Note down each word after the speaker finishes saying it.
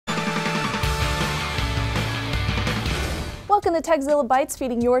Welcome to Tekzilla Bytes,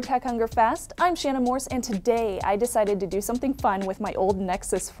 feeding your tech hunger fast. I'm Shannon Morse, and today I decided to do something fun with my old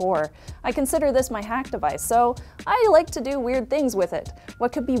Nexus 4. I consider this my hack device, so I like to do weird things with it.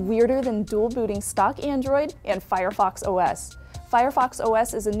 What could be weirder than dual booting stock Android and Firefox OS? Firefox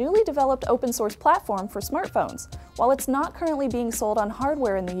OS is a newly developed open source platform for smartphones. While it's not currently being sold on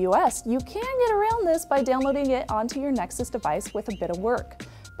hardware in the US, you can get around this by downloading it onto your Nexus device with a bit of work.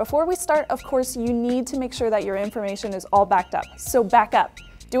 Before we start, of course, you need to make sure that your information is all backed up. So back up.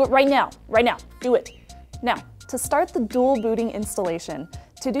 Do it right now. Do it. Now, to start the dual booting installation.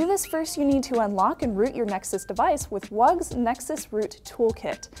 To do this, first you need to unlock and root your Nexus device with WUG's Nexus Root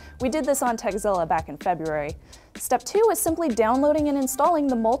Toolkit. We did this on Tekzilla back in February. Step 2 is simply downloading and installing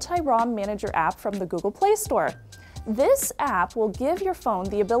the Multi-ROM Manager app from the Google Play Store. This app will give your phone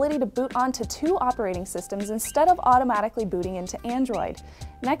the ability to boot onto 2 operating systems instead of automatically booting into Android.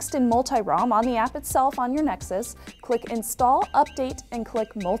 Next, in Multi-ROM on the app itself on your Nexus, click Install, Update, and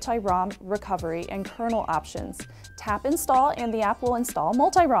click Multi-ROM Recovery and Kernel Options. Tap Install and the app will install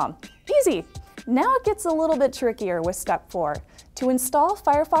Multi-ROM. Easy! Now it gets a little bit trickier with step 4. To install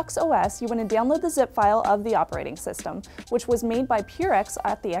Firefox OS, you want to download the zip file of the operating system, which was made by PureX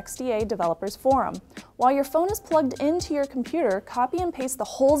at the XDA Developers Forum. While your phone is plugged into your computer, copy and paste the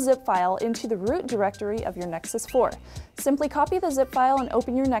whole zip file into the root directory of your Nexus 4. Simply copy the zip file and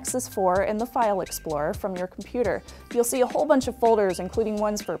open your Nexus 4 in the File Explorer from your computer. You'll see a whole bunch of folders, including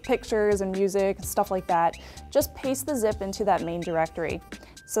ones for pictures and music and stuff like that. Just paste the zip into that main directory.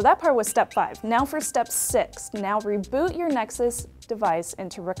 So that part was step 5. Now for step 6. Now reboot your Nexus device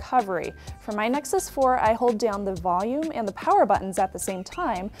into recovery. For my Nexus 4, I hold down the volume and the power buttons at the same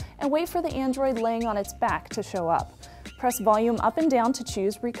time and wait for the Android laying on its back to show up. Press volume up and down to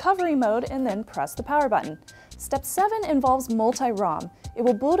choose recovery mode and then press the power button. Step 7 involves multi-ROM. It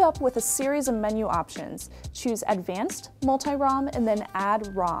will boot up with a series of menu options. Choose Advanced, Multi-ROM, and then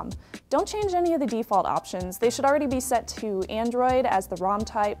Add ROM. Don't change any of the default options. They should already be set to Android as the ROM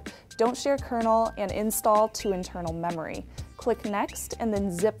type. Don't share kernel, and install to internal memory. Click Next and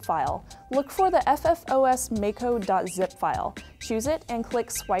then Zip File. Look for the ffosmako.zip file. Choose it and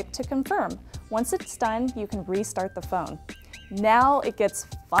click Swipe to confirm. Once it's done, you can restart the phone. Now it gets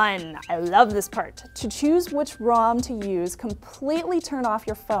fun. I love this part. To choose which ROM to use, completely turn off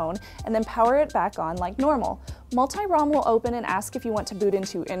your phone and then power it back on like normal. Multi-ROM will open and ask if you want to boot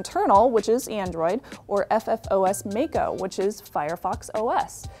into internal, which is Android, or ffosmako, which is Firefox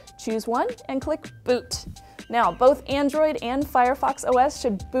OS. Choose one and click Boot. Now, both Android and Firefox OS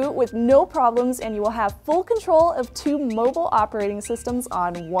should boot with no problems, and you will have full control of 2 mobile operating systems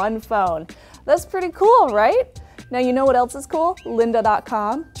on one phone. That's pretty cool, right? Now you know what else is cool?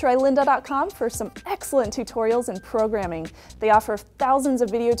 Lynda.com. Try Lynda.com for some excellent tutorials in programming. They offer thousands of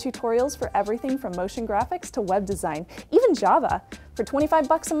video tutorials for everything from motion graphics to web design, even Java. For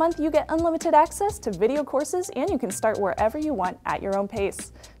 $25 a month, you get unlimited access to video courses, and you can start wherever you want at your own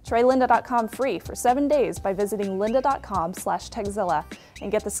pace. Try Lynda.com free for 7 days by visiting lynda.com/Tekzilla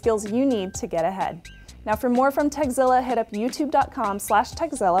and get the skills you need to get ahead. Now for more from Tekzilla, hit up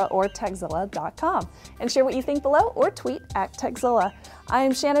youtube.com/Tekzilla or tekzilla.com and share what you think below or tweet at Tekzilla. I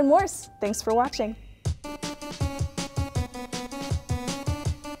am Shannon Morse. Thanks for watching.